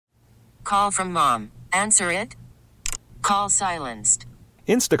Call from mom. Answer it. Call silenced.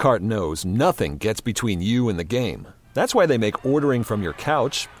 Instacart knows nothing gets between you and the game. That's why they make ordering from your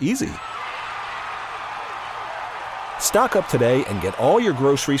couch easy. Stock up today and get all your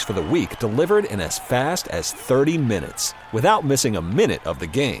groceries for the week delivered in as fast as 30 minutes without missing a minute of the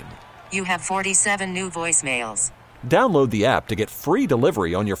game. You have 47 new voicemails. Download the app to get free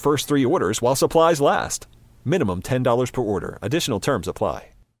delivery on your first 3 orders while supplies last. Minimum $10 per order. Additional terms apply.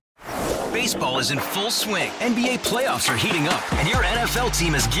 Baseball is in full swing. NBA playoffs are heating up, and your NFL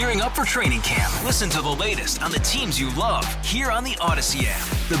team is gearing up for training camp. Listen to the latest on the teams you love here on the Odyssey app.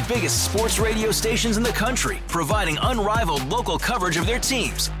 The biggest sports radio stations in the country, providing unrivaled local coverage of their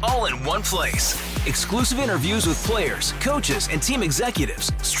teams, all in one place. Exclusive interviews with players, coaches, and team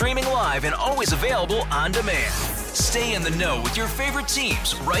executives, streaming live and always available on demand. Stay in the know with your favorite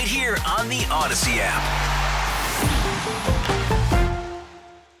teams right here on the Odyssey app.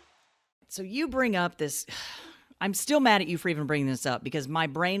 So you bring up this, I'm still mad at you for even bringing this up because my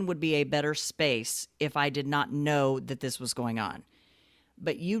brain would be a better space if I did not know that this was going on.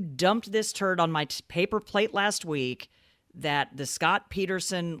 But you dumped this turd on my paper plate last week that the Scott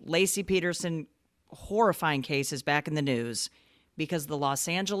Peterson, Lacey Peterson horrifying case is back in the news because the Los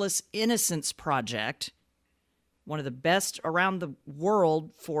Angeles Innocence Project, one of the best around the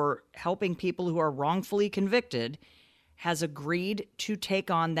world for helping people who are wrongfully convicted, has agreed to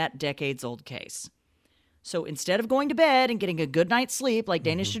take on that decades-old case. So instead of going to bed and getting a good night's sleep like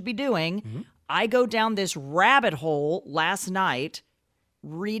Dana should be doing, I go down this rabbit hole last night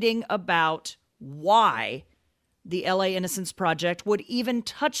reading about why the LA Innocence Project would even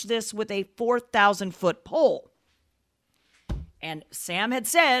touch this with a 4,000-foot pole. And Sam had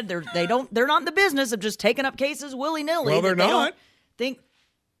said they're not in the business of just taking up cases willy-nilly. Well, they're not. They don't think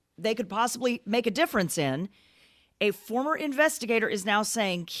they could possibly make a difference in. A former investigator is now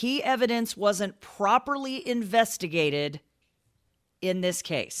saying key evidence wasn't properly investigated in this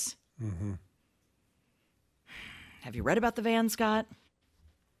case. Mm-hmm. Have you read about the van, Scott?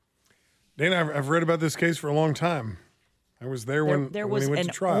 Dana, I've read about this case for a long time. I was there when he went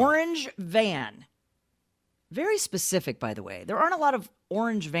to trial. An orange van. Very specific, by the way. There aren't a lot of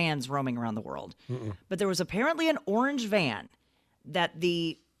orange vans roaming around the world. But there was apparently an orange van that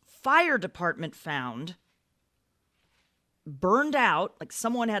the fire department found burned out, like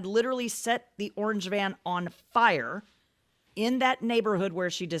someone had literally set the orange van on fire in that neighborhood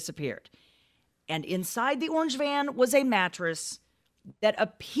where she disappeared. And inside the orange van was a mattress that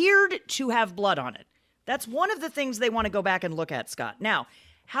appeared to have blood on it. That's one of the things they want to go back and look at, Scott. Now,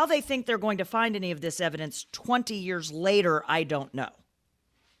 how they think they're going to find any of this evidence 20 years later, I don't know.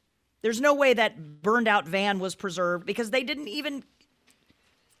 There's no way that burned out van was preserved because they didn't even,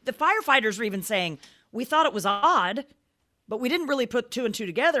 the firefighters were even saying, we thought it was odd, but we didn't really put 2 and 2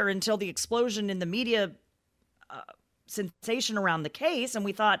 together until the explosion in the media sensation around the case. And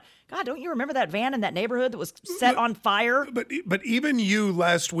we thought, God, don't you remember that van in that neighborhood that was set on fire? But even you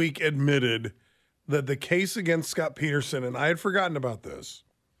last week admitted that the case against Scott Peterson, and I had forgotten about this,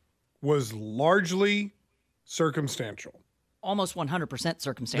 was largely circumstantial. Almost 100%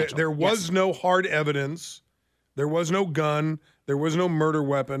 circumstantial. There was no hard evidence. There was no gun. There was no murder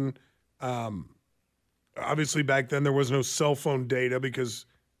weapon. Obviously, back then, there was no cell phone data because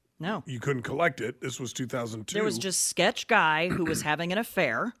you couldn't collect it. This was 2002. There was just sketch guy who was having an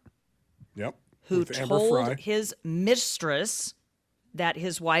affair. Yep. Who told his mistress that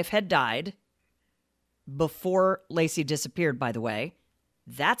his wife had died before Lacey disappeared, by the way.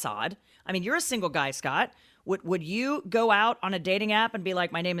 That's odd. I mean, you're a single guy, Scott. Would you go out on a dating app and be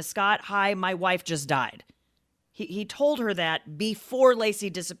like, my name is Scott. Hi, my wife just died. He told her that before Lacey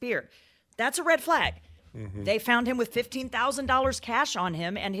disappeared. That's a red flag. Mm-hmm. They found him with $15,000 cash on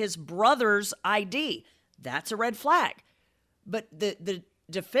him and his brother's ID. That's a red flag. But the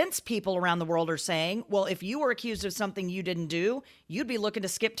defense people around the world are saying, well, if you were accused of something you didn't do, you'd be looking to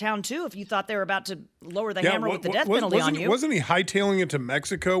skip town too if you thought they were about to lower the hammer with the death penalty on you. Wasn't he hightailing it to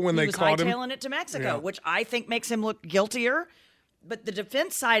Mexico when they caught him? He was hightailing it to Mexico, which I think makes him look guiltier. But the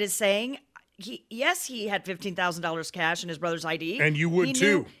defense side is saying, he had $15,000 cash in his brother's ID. And you would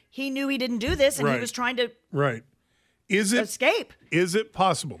too. He knew he didn't do this, and he was trying to escape. Is it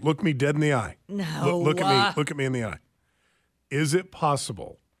possible? Look me dead in the eye. No. Look at me. Look at me in the eye. Is it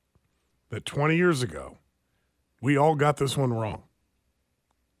possible that 20 years ago we all got this one wrong?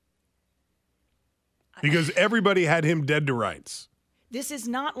 Because everybody had him dead to rights. This is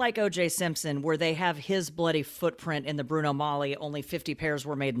not like O.J. Simpson, where they have his bloody footprint in the Bruno Mali. Only 50 pairs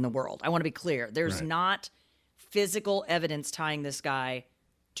were made in the world. I want to be clear. There's not physical evidence tying this guy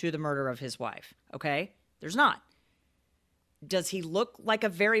to the murder of his wife, okay? There's not. Does he look like a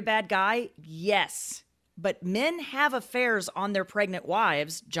very bad guy? Yes. But men have affairs on their pregnant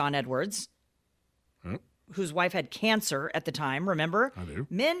wives, John Edwards, whose wife had cancer at the time, remember? I do.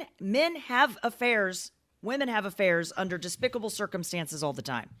 Men have affairs, women have affairs under despicable circumstances all the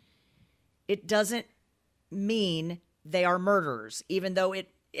time. It doesn't mean they are murderers, even though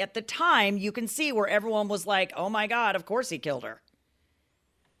at the time you can see where everyone was like, oh my God, of course he killed her.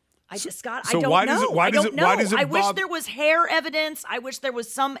 Scott, I don't know. I don't know. I wish there was hair evidence. I wish there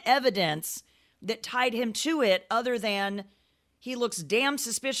was some evidence that tied him to it other than he looks damn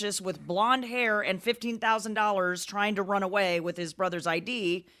suspicious with blonde hair and $15,000 trying to run away with his brother's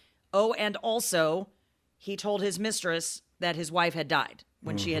ID. Oh, and also he told his mistress that his wife had died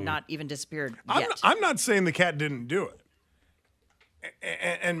when she had not even disappeared yet. I'm not saying the cat didn't do it.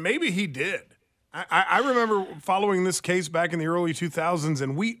 And maybe he did. I remember following this case back in the early 2000s,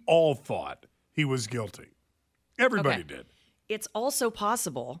 and we all thought he was guilty. Everybody did. It's also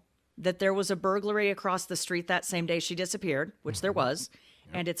possible that there was a burglary across the street that same day she disappeared, which there was.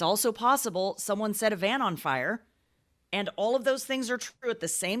 Yep. And it's also possible someone set a van on fire, and all of those things are true at the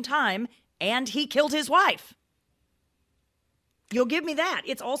same time, and he killed his wife. You'll give me that.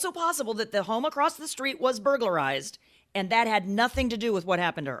 It's also possible that the home across the street was burglarized, and that had nothing to do with what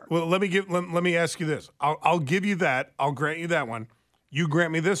happened to her. Well, let me ask you this. I'll give you that. I'll grant you that one. You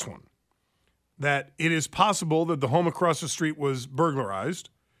grant me this one. That it is possible that the home across the street was burglarized,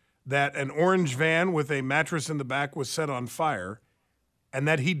 that an orange van with a mattress in the back was set on fire, and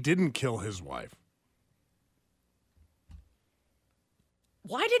that he didn't kill his wife.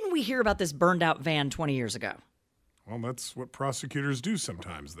 Why didn't we hear about this burned out van 20 years ago? Well, that's what prosecutors do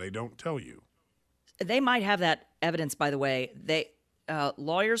sometimes. They don't tell you. They might have that evidence, by the way.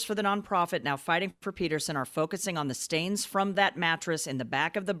 Lawyers for the nonprofit now fighting for Peterson are focusing on the stains from that mattress in the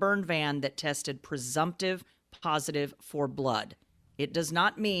back of the burned van that tested presumptive positive for blood. It does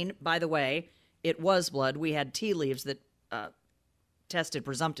not mean, by the way, it was blood. We had tea leaves that tested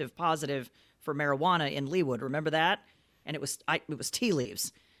presumptive positive for marijuana in Leawood. Remember that? And it was tea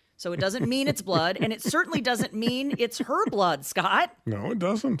leaves. So it doesn't mean it's blood, and it certainly doesn't mean it's her blood, Scott. No, it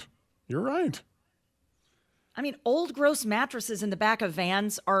doesn't. You're right. I mean, old gross mattresses in the back of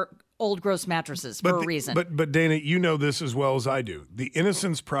vans are old gross mattresses for a reason. But Dana, you know this as well as I do. The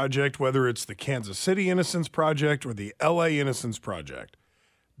Innocence Project, whether it's the Kansas City Innocence Project or the LA Innocence Project,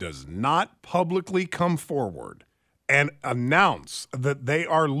 does not publicly come forward and announce that they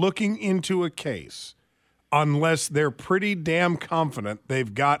are looking into a case unless they're pretty damn confident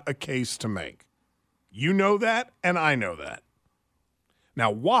they've got a case to make. You know that, and I know that.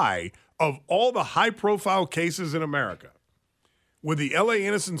 Now, why, of all the high-profile cases in America, would the LA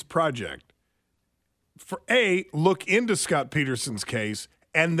Innocence Project, for A, look into Scott Peterson's case,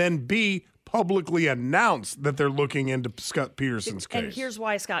 and then B, publicly announce that they're looking into Scott Peterson's case? And here's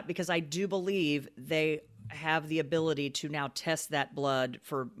why, Scott, because I do believe they have the ability to now test that blood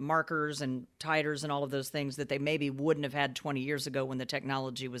for markers and titers and all of those things that they maybe wouldn't have had 20 years ago when the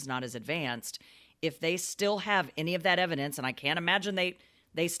technology was not as advanced. If they still have any of that evidence, and I can't imagine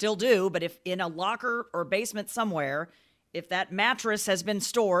they still do, but if in a locker or basement somewhere, if that mattress has been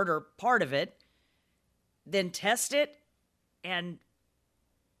stored or part of it, then test it and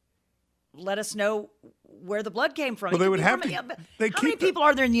let us know where the blood came from. Well, they would have to. How many people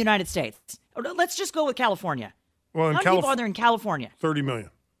are there in the United States? Let's just go with California. Well, how many people are there in California? 30 million.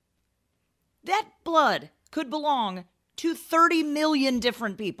 That blood could belong to 30 million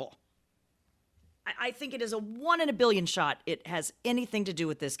different people. I think it is a 1 in a billion shot it has anything to do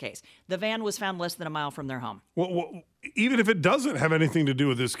with this case. The van was found less than a mile from their home. Well, even if it doesn't have anything to do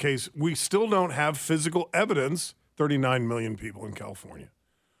with this case, we still don't have physical evidence. 39 million people in California.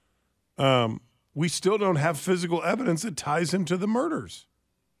 We still don't have physical evidence that ties him to the murders.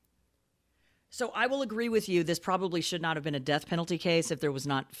 So I will agree with you. This probably should not have been a death penalty case if there was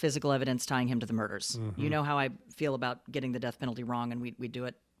not physical evidence tying him to the murders. Mm-hmm. You know how I feel about getting the death penalty wrong, and we do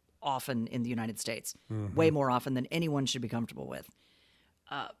it often in the United States, way more often than anyone should be comfortable with.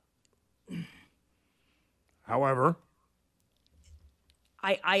 However,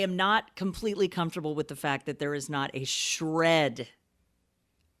 I am not completely comfortable with the fact that there is not a shred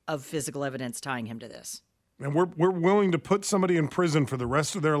of physical evidence tying him to this. And we're willing to put somebody in prison for the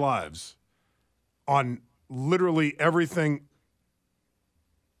rest of their lives on literally everything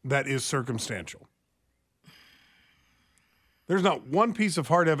that is circumstantial. There's not one piece of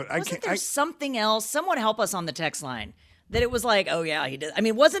hard evidence. Wasn't there something else? Someone help us on the text line. That it was like, oh yeah, he did. I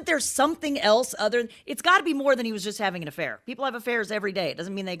mean, wasn't there something else other? It's got to be more than he was just having an affair. People have affairs every day. It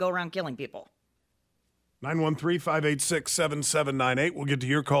doesn't mean they go around killing people. 913-586-7798. We'll get to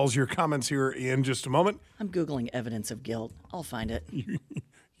your calls, your comments here in just a moment. I'm Googling evidence of guilt. I'll find it. You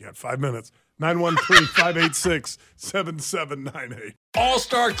got 5 minutes. 913-586-7798.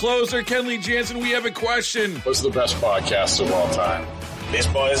 All-star closer Kenley Jansen, we have a question. What's the best podcast of all time?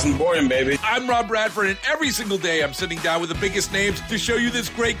 Baseball isn't boring, baby. I'm Rob Bradford, and every single day I'm sitting down with the biggest names to show you this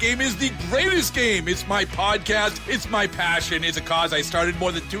great game is the greatest game. It's my podcast. It's my passion. It's a cause I started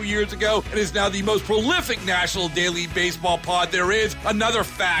more than 2 years ago and is now the most prolific national daily baseball pod there is. Another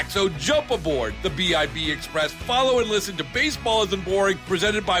fact, so jump aboard the BIB Express. Follow and listen to Baseball Isn't Boring,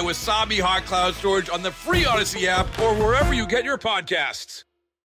 presented by Wasabi Hot Cloud Storage on the free Odyssey app or wherever you get your podcasts.